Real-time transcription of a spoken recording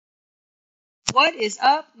What is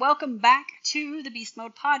up? Welcome back to the Beast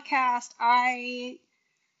Mode podcast.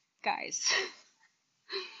 Guys,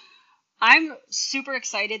 I'm super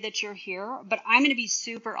excited that you're here, but I'm going to be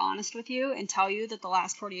super honest with you and tell you that the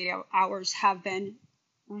last 48 hours have been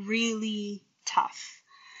really tough.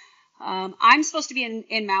 I'm supposed to be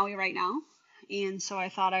in Maui right now, and so I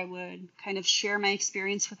thought I would kind of share my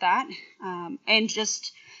experience with that. And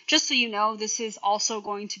just so you know, this is also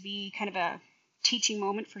going to be kind of a teaching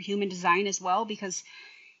moment for human design as well, because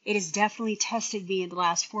it has definitely tested me in the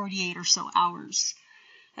last 48 or so hours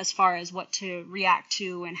as far as what to react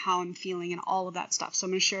to and how I'm feeling and all of that stuff. So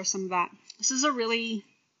I'm going to share some of that. This is a really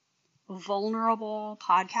vulnerable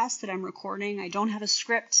podcast that I'm recording. I don't have a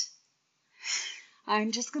script.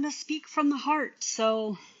 I'm just going to speak from the heart.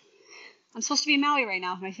 So I'm supposed to be in Maui right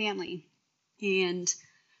now with my family. And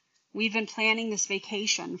we've been planning this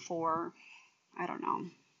vacation for, I don't know,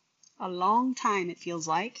 a long time, it feels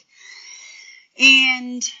like,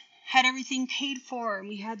 and had everything paid for, and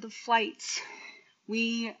we had the flights.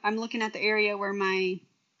 I'm looking at the area where my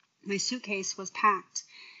suitcase was packed,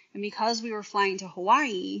 and because we were flying to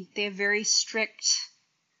Hawaii, they have very strict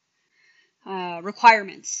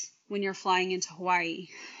requirements when you're flying into Hawaii.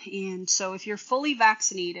 And so if you're fully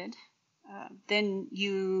vaccinated, then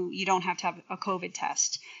you don't have to have a COVID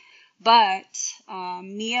test. But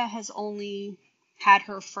Mia has only had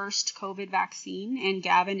her first COVID vaccine, and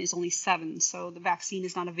Gavin is only 7, so the vaccine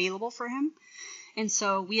is not available for him. And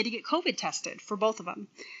so we had to get COVID tested for both of them.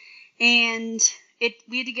 And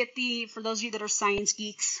we had to get for those of you that are science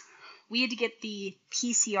geeks, we had to get the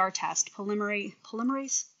PCR test,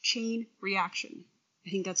 polymerase chain reaction.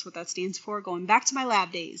 I think that's what that stands for, going back to my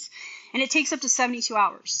lab days. And it takes up to 72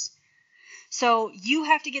 hours. So you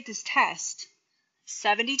have to get this test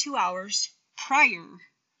 72 hours prior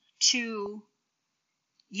to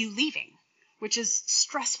you leaving, which is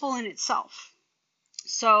stressful in itself.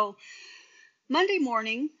 So Monday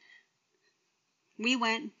morning, we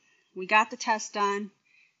got the test done.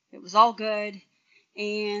 It was all good.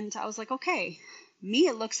 And I was like, okay.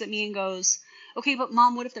 Mia looks at me and goes, okay, but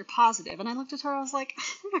Mom, what if they're positive? And I looked at her, I was like,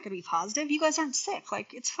 they're not going to be positive. You guys aren't sick.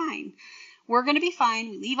 Like, it's fine. We're going to be fine.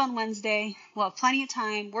 We leave on Wednesday. We'll have plenty of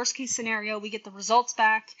time. Worst case scenario, we get the results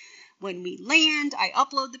back. When we land, I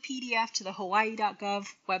upload the PDF to the hawaii.gov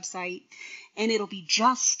website, and it'll be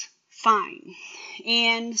just fine.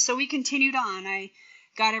 And so we continued on. I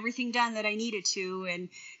got everything done that I needed to and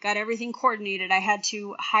got everything coordinated. I had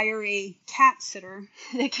to hire a cat sitter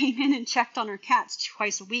that came in and checked on our cats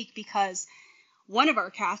twice a week, because one of our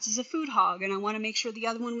cats is a food hog, and I want to make sure the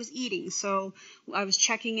other one was eating. So I was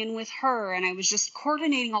checking in with her, and I was just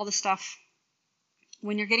coordinating all the stuff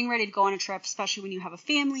when you're getting ready to go on a trip, especially when you have a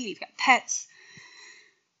family and you've got pets.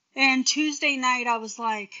 And Tuesday night, I was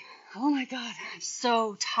like, oh my God, I'm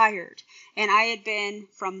so tired. And I had been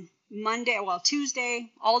from Tuesday,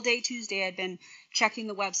 all day Tuesday, I'd been checking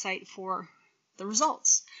the website for the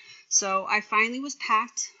results. So I finally was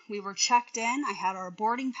packed. We were checked in. I had our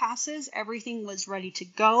boarding passes. Everything was ready to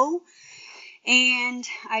go. And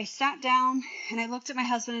I sat down and I looked at my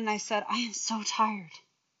husband and I said, I am so tired.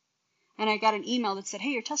 And I got an email that said,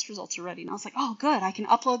 hey, your test results are ready. And I was like, oh, good. I can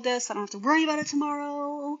upload this. I don't have to worry about it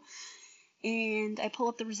tomorrow. And I pull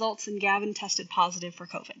up the results, and Gavin tested positive for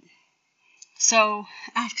COVID. So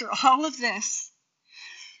after all of this,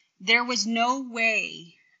 there was no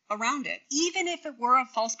way around it, even if it were a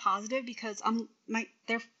false positive, because my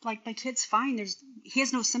kid's fine. He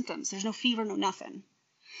has no symptoms. There's no fever, no nothing.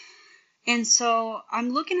 And so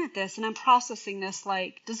I'm looking at this and I'm processing this.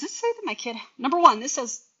 Like, does this say that my kid, number one, this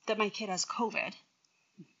says that my kid has COVID.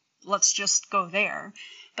 Let's just go there.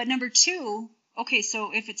 But number two, okay,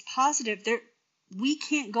 so if it's positive, we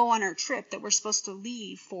can't go on our trip that we're supposed to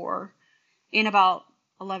leave for in about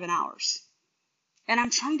 11 hours. And I'm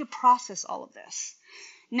trying to process all of this.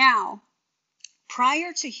 Now,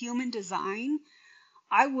 prior to human design,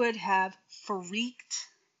 I would have freaked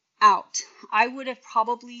out. I would have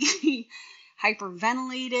probably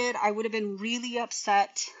hyperventilated. I would have been really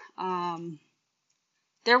upset.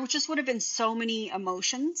 There just would have been so many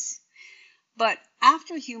emotions. But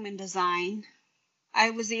after human design,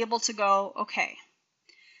 I was able to go, okay,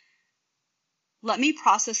 let me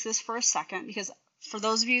process this for a second, because for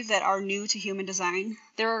those of you that are new to human design,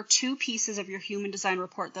 there are 2 pieces of your human design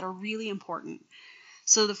report that are really important.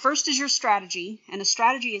 So the first is your strategy, and a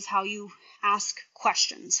strategy is how you ask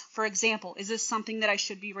questions. For example, is this something that I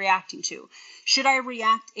should be reacting to? Should I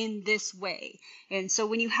react in this way? And so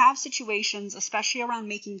when you have situations, especially around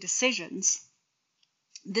making decisions,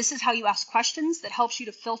 this is how you ask questions that helps you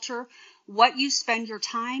to filter what you spend your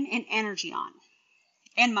time and energy on,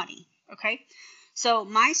 and money, okay? So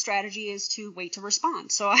my strategy is to wait to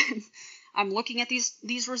respond. So I'm looking at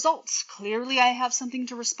these results. Clearly I have something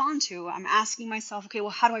to respond to. I'm asking myself, okay, well,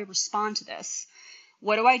 how do I respond to this?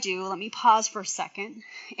 What do I do? Let me pause for a second.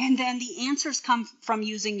 And then the answers come from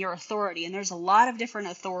using your authority. And there's a lot of different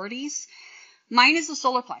authorities. Mine is the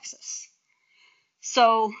solar plexus.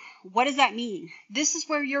 So what does that mean? This is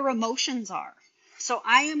where your emotions are. So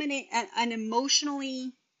I am an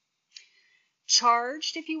emotionally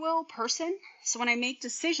charged, if you will, person. So when I make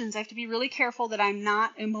decisions, I have to be really careful that I'm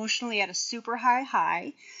not emotionally at a super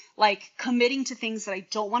high, like committing to things that I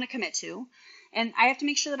don't want to commit to. And I have to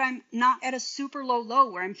make sure that I'm not at a super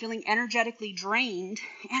low where I'm feeling energetically drained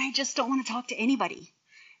and I just don't want to talk to anybody.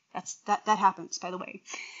 That happens, by the way.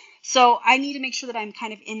 So I need to make sure that I'm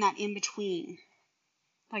kind of in that in between,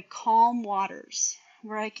 like calm waters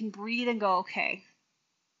where I can breathe and go, okay,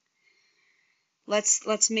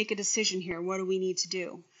 let's make a decision here. What do we need to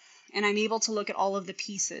do? And I'm able to look at all of the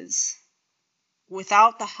pieces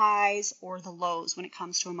without the highs or the lows when it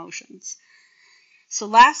comes to emotions. So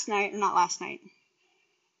the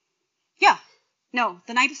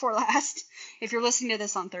night before last, if you're listening to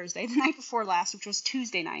this on Thursday, the night before last, which was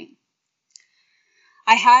Tuesday night,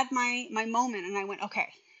 I had my moment and I went, okay,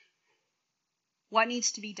 what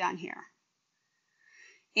needs to be done here?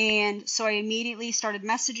 And so I immediately started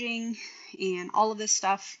messaging and all of this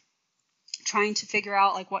stuff, trying to figure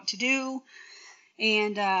out like what to do.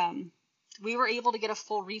 And we were able to get a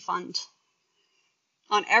full refund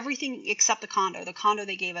on everything except the condo. The condo,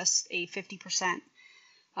 they gave us a 50%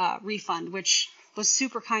 refund, which was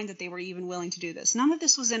super kind that they were even willing to do this. None of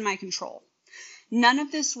this was in my control. None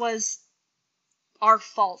of this was our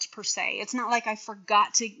fault per se. It's not like I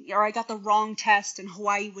forgot to, or I got the wrong test and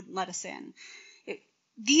Hawaii wouldn't let us in.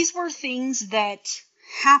 These were things that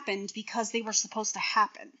happened because they were supposed to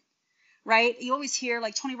happen, right? You always hear,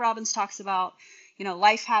 like Tony Robbins talks about,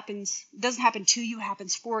 life doesn't happen to you,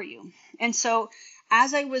 happens for you. And so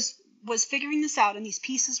as I was figuring this out and these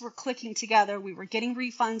pieces were clicking together, we were getting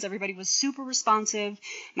refunds. Everybody was super responsive.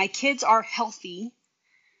 My kids are healthy.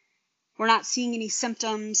 We're not seeing any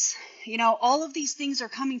symptoms. All of these things are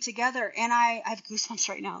coming together and I have goosebumps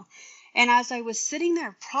right now. And as I was sitting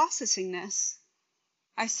there processing this,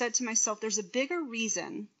 I said to myself, there's a bigger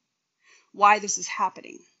reason why this is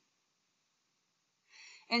happening.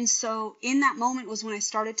 And so in that moment was when I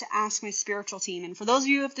started to ask my spiritual team. And for those of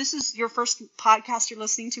you, if this is your first podcast you're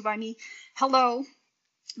listening to by me, hello,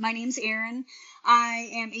 my name's Erin. I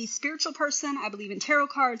am a spiritual person. I believe in tarot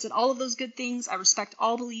cards and all of those good things. I respect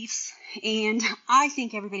all beliefs. And I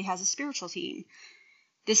think everybody has a spiritual team.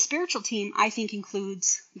 This spiritual team, I think,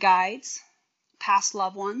 includes guides, past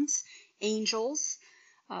loved ones, angels.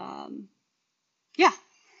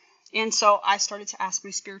 And so I started to ask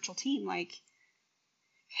my spiritual team, like,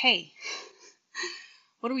 hey,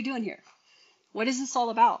 what are we doing here? What is this all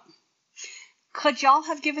about? Could y'all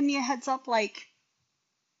have given me a heads up,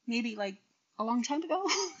 maybe a long time ago?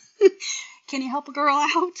 Can you help a girl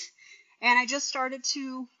out? And I just started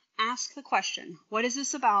to ask the question, what is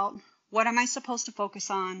this about? What am I supposed to focus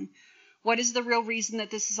on? What is the real reason that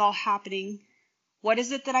this is all happening? What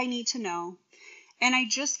is it that I need to know? And I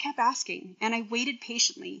just kept asking, and I waited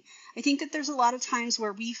patiently. I think that there's a lot of times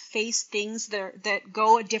where we face things that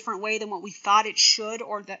go a different way than what we thought it should,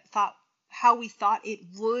 or how we thought it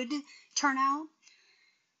would turn out.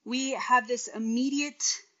 We have this immediate,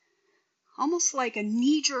 almost like a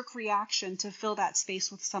knee-jerk reaction to fill that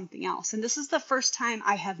space with something else. And this is the first time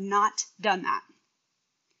I have not done that.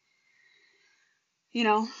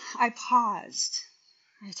 I paused.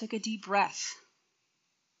 I took a deep breath.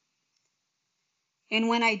 And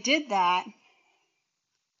when I did that,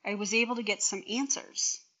 I was able to get some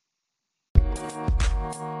answers.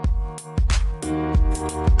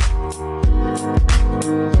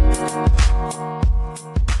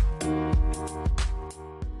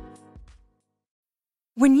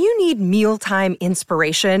 When you need mealtime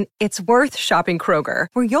inspiration, it's worth shopping Kroger,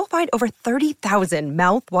 where you'll find over 30,000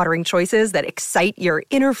 mouth-watering choices that excite your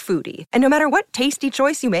inner foodie. And no matter what tasty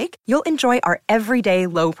choice you make, you'll enjoy our everyday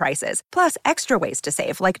low prices, plus extra ways to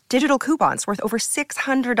save, like digital coupons worth over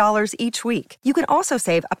 $600 each week. You can also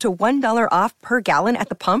save up to $1 off per gallon at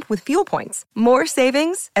the pump with fuel points. More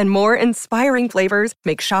savings and more inspiring flavors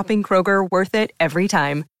make shopping Kroger worth it every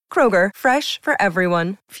time. Kroger, fresh for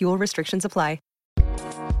everyone. Fuel restrictions apply.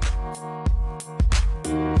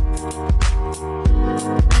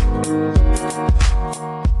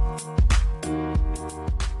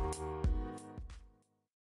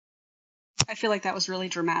 I feel like that was really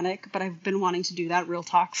dramatic, but I've been wanting to do that real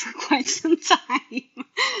talk for quite some time.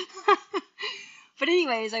 But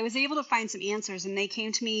anyways, I was able to find some answers, and they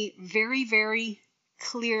came to me very, very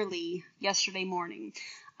clearly yesterday morning.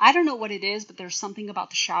 I don't know what it is, but there's something about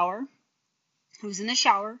the shower. I was in the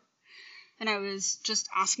shower and I was just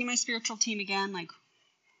asking my spiritual team again, like,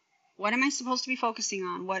 what am I supposed to be focusing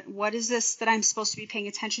on? What is this that I'm supposed to be paying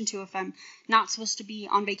attention to if I'm not supposed to be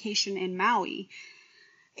on vacation in Maui?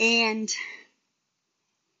 And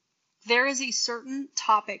there is a certain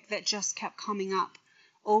topic that just kept coming up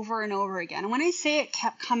over and over again. And when I say it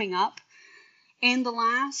kept coming up, in the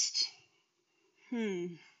last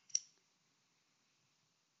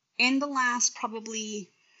probably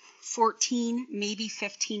 14, maybe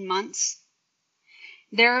 15 months,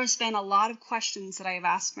 there has been a lot of questions that I have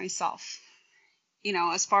asked myself,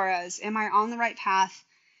 as far as, am I on the right path?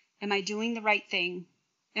 Am I doing the right thing?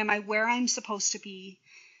 Am I where I'm supposed to be?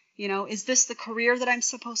 Is this the career that I'm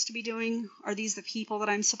supposed to be doing? Are these the people that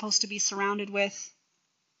I'm supposed to be surrounded with?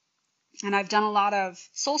 And I've done a lot of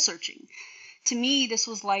soul searching. To me, this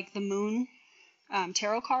was like the moon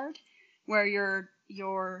tarot card, where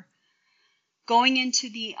you're going into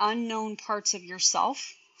the unknown parts of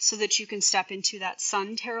yourself so that you can step into that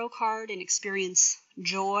sun tarot card and experience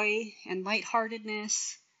joy and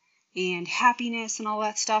lightheartedness and happiness and all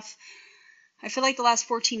that stuff. I feel like the last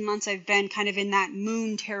 14 months I've been kind of in that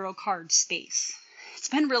moon tarot card space. It's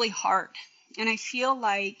been really hard. And I feel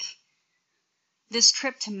like this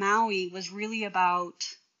trip to Maui was really about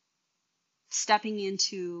stepping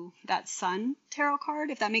into that sun tarot card,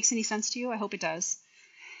 if that makes any sense to you. I hope it does.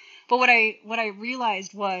 But what I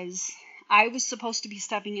realized was I was supposed to be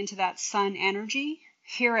stepping into that sun energy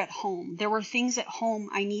here at home. There were things at home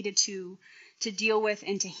I needed to deal with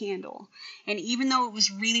and to handle. And even though it was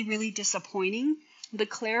really, really disappointing, the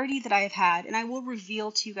clarity that I have had, and I will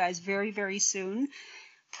reveal to you guys very, very soon,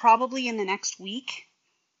 probably in the next week,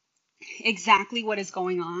 exactly what is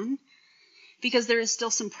going on, because there is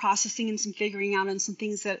still some processing and some figuring out and some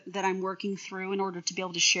things that I'm working through in order to be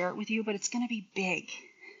able to share it with you, but it's going to be big.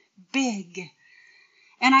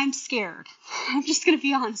 And I'm scared. I'm just going to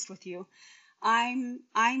be honest with you. I'm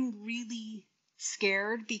really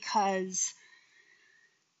scared because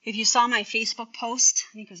if you saw my Facebook post,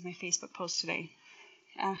 I think it was my Facebook post today,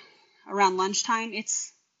 around lunchtime,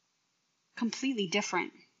 it's completely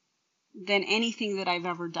different than anything that I've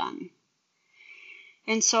ever done.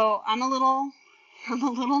 And so I'm a little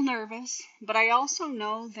nervous, but I also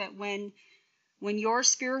know that when your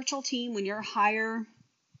spiritual team, when your higher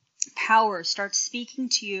power starts speaking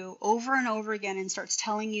to you over and over again and starts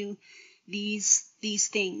telling you these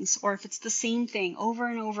things, or if it's the same thing over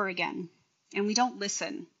and over again, and we don't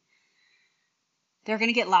listen, they're going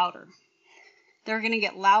to get louder. They're going to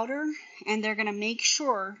get louder, and they're going to make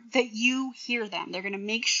sure that you hear them. They're going to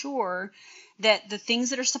make sure that the things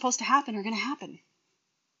that are supposed to happen are going to happen.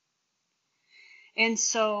 And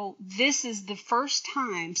so this is the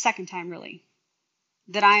second time really,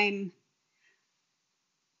 that I'm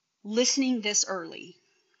listening this early.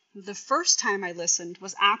 The first time I listened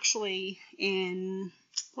was actually in,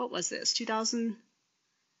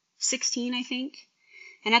 2016, I think.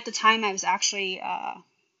 And at the time I was actually a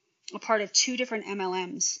part of 2 different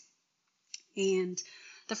MLMs. And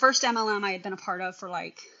the first MLM I had been a part of for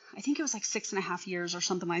I think it was 6.5 years or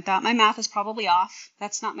something like that. My math is probably off.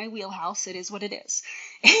 That's not my wheelhouse. It is what it is.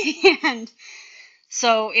 And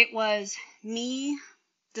so it was me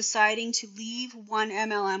deciding to leave one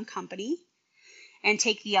MLM company and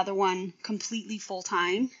take the other one completely full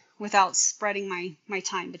time without spreading my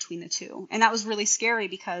time between the two. And that was really scary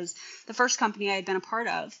because the first company I had been a part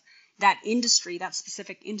of, that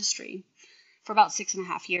specific industry, for about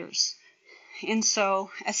 6.5 years. And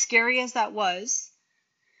so as scary as that was,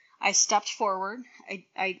 I stepped forward.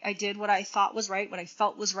 I did what I thought was right, what I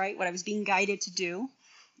felt was right, what I was being guided to do.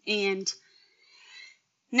 And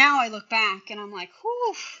now I look back and I'm like,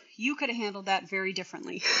 whew, you could have handled that very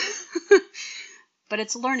differently. But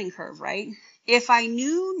it's a learning curve, right? If I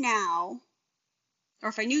knew then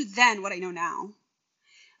what I know now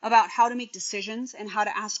about how to make decisions and how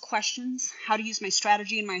to ask questions, how to use my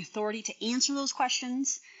strategy and my authority to answer those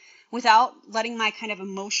questions without letting my kind of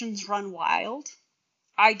emotions run wild,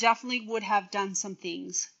 I definitely would have done some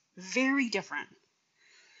things very different.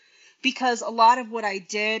 Because a lot of what I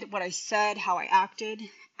did, what I said, how I acted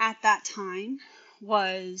at that time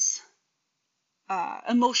was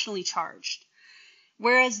emotionally charged.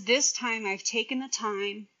 Whereas this time I've taken the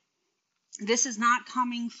time. This is not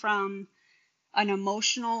coming from an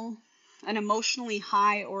emotionally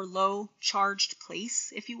high or low charged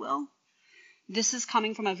place, if you will. This is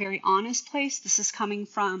coming from a very honest place. This is coming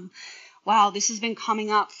from, wow, this has been coming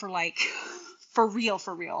up for for real,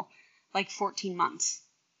 14 months.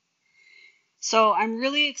 So I'm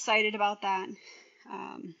really excited about that.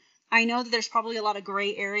 I know that there's probably a lot of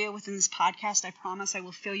gray area within this podcast. I promise I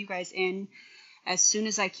will fill you guys in as soon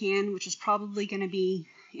as I can, which is probably going to be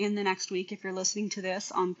in the next week if you're listening to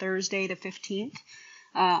this on Thursday the 15th.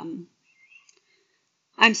 I'm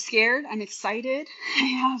scared. I'm excited. I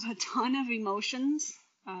have a ton of emotions,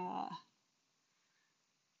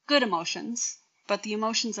 good emotions, but the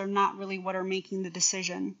emotions are not really what are making the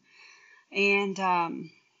decision. And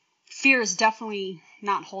fear is definitely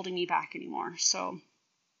not holding me back anymore. So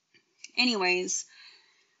anyways,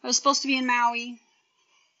 I was supposed to be in Maui.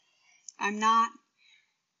 I'm not.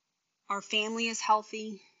 Our family is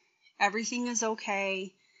healthy. Everything is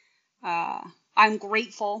okay. I'm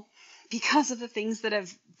grateful because of the things that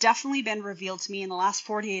have definitely been revealed to me in the last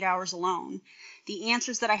 48 hours alone. The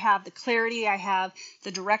answers that I have, the clarity I have,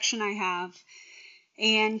 the direction I have.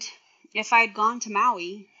 And if I had gone to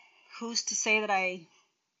Maui, who's to say that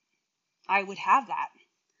I would have that?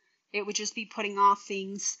 It would just be putting off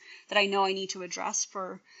things that I know I need to address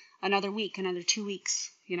for another week, another 2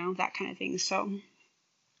 weeks, that kind of thing. So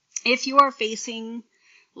if you are facing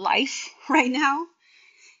life right now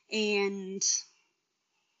and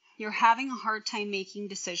you're having a hard time making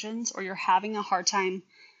decisions, or you're having a hard time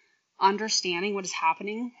understanding what is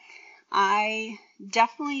happening, I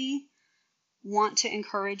definitely want to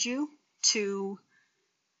encourage you to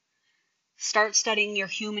start studying your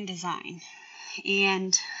human design.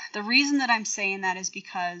 And the reason that I'm saying that is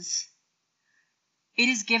because it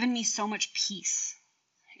has given me so much peace.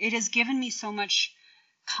 It has given me so much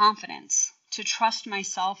confidence to trust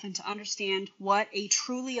myself and to understand what a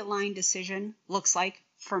truly aligned decision looks like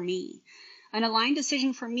for me. An aligned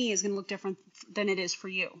decision for me is going to look different than it is for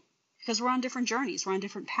you, because we're on different journeys, we're on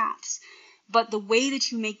different paths. But the way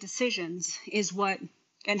that you make decisions is what,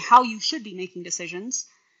 and how you should be making decisions,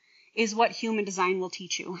 is what human design will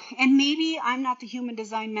teach you. And maybe I'm not the human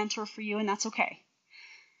design mentor for you, and that's okay.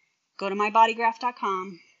 Go to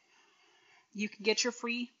mybodygraph.com. You can get your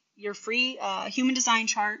free human design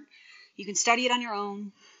chart. You can study it on your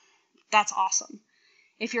own. That's awesome.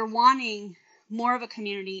 If you're wanting more of a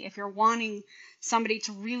community, if you're wanting somebody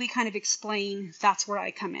to really kind of explain, that's where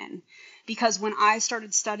I come in. Because when I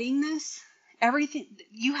started studying this, everything,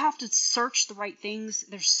 you have to search the right things.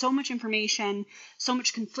 There's so much information, so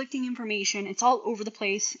much conflicting information. It's all over the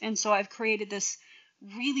place. And so I've created this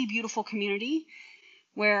really beautiful community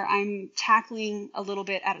where I'm tackling a little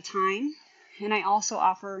bit at a time. And I also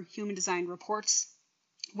offer human design reports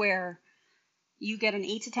where you get an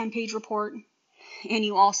 8 to 10 page report, and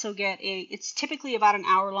you also get it's typically about an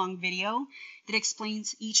hour-long video that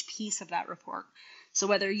explains each piece of that report. So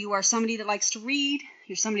whether you are somebody that likes to read,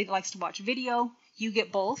 you're somebody that likes to watch video, you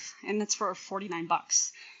get both, and that's for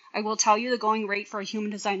 $49. I will tell you the going rate for a human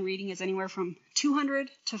design reading is anywhere from $200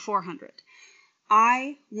 to $400.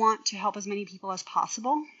 I want to help as many people as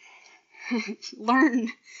possible learn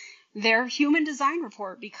their human design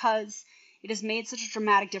report because it has made such a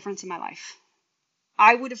dramatic difference in my life.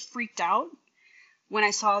 I would have freaked out when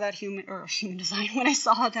I saw that when I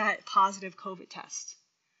saw that positive COVID test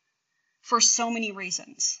for so many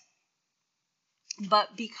reasons.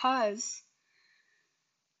 But because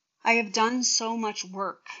I have done so much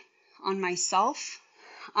work on myself,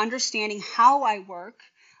 understanding how I work,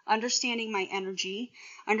 understanding my energy,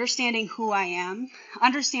 understanding who I am,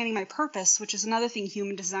 understanding my purpose, which is another thing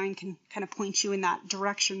human design can kind of point you in that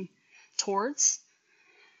direction towards,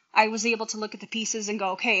 I was able to look at the pieces and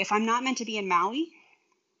go, okay, if I'm not meant to be in Maui,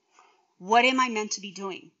 what am I meant to be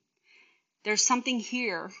doing? There's something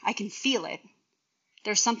here. I can feel it.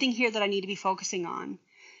 There's something here that I need to be focusing on.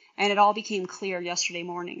 And it all became clear yesterday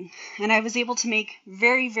morning. And I was able to make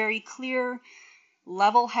very, very clear,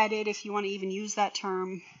 level-headed, if you want to even use that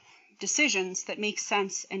term, decisions that make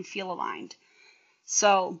sense and feel aligned.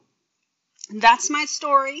 So that's my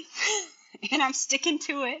story, and I'm sticking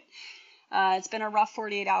to it. It's been a rough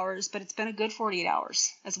 48 hours, but it's been a good 48 hours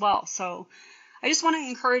as well. So I just want to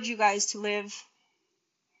encourage you guys to live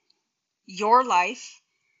your life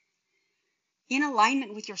in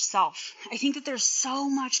alignment with yourself. I think that there's so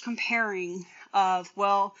much comparing of,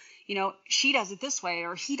 well, she does it this way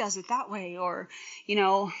or he does it that way, or,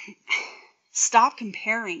 stop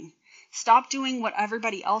comparing. Stop doing what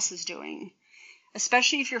everybody else is doing,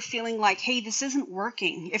 especially if you're feeling like, hey, this isn't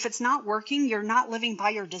working. If it's not working, you're not living by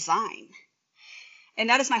your design. And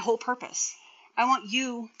that is my whole purpose. I want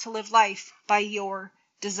you to live life by your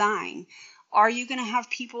design. Are you going to have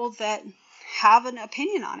people that have an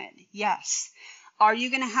opinion on it? Yes. Are you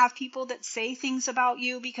going to have people that say things about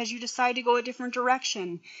you because you decide to go a different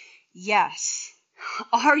direction? Yes.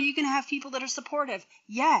 Are you going to have people that are supportive?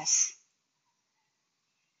 Yes.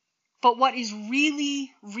 But what is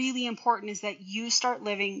really, really important is that you start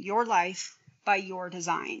living your life by your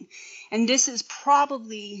design. And this is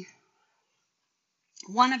probably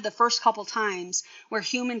one of the first couple times where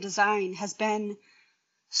human design has been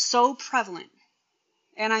so prevalent.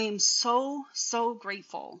 And I am so, so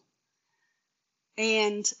grateful.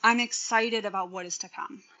 And I'm excited about what is to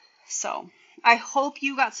come. So I hope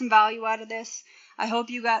you got some value out of this. I hope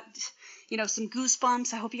you got, some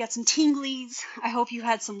goosebumps. I hope you got some tinglies. I hope you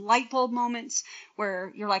had some light bulb moments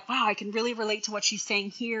where you're like, wow, I can really relate to what she's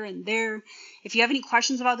saying here and there. If you have any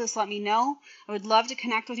questions about this, let me know. I would love to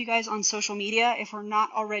connect with you guys on social media if we're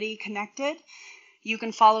not already connected. You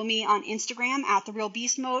can follow me on Instagram at The Real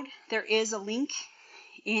Beast Mode. There is a link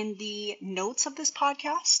in the notes of this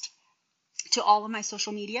podcast to all of my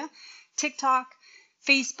social media, TikTok,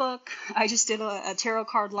 Facebook. I just did a tarot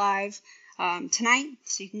card live tonight,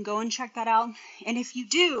 so you can go and check that out. And if you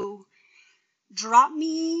do, drop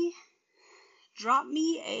me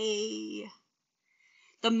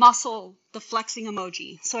the flexing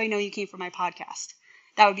emoji, so I know you came from my podcast.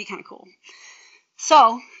 That would be kind of cool.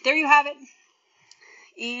 So there you have it.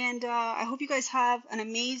 And I hope you guys have an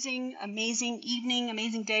amazing, amazing evening,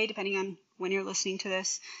 amazing day, depending on when you're listening to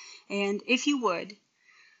this. And if you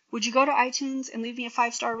would you go to iTunes and leave me a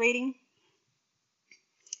 5-star rating?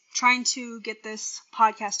 Trying to get this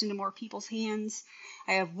podcast into more people's hands.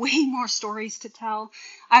 I have way more stories to tell.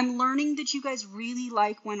 I'm learning that you guys really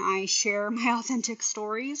like when I share my authentic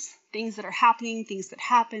stories, things that are happening, things that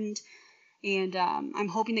happened. And I'm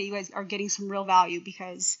hoping that you guys are getting some real value,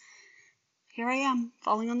 because here I am,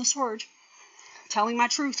 falling on the sword, telling my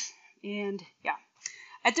truth. And yeah,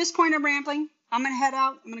 at this point I'm rambling. I'm going to head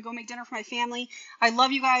out. I'm going to go make dinner for my family. I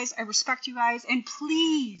love you guys. I respect you guys. And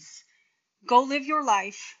please go live your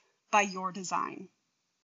life by your design.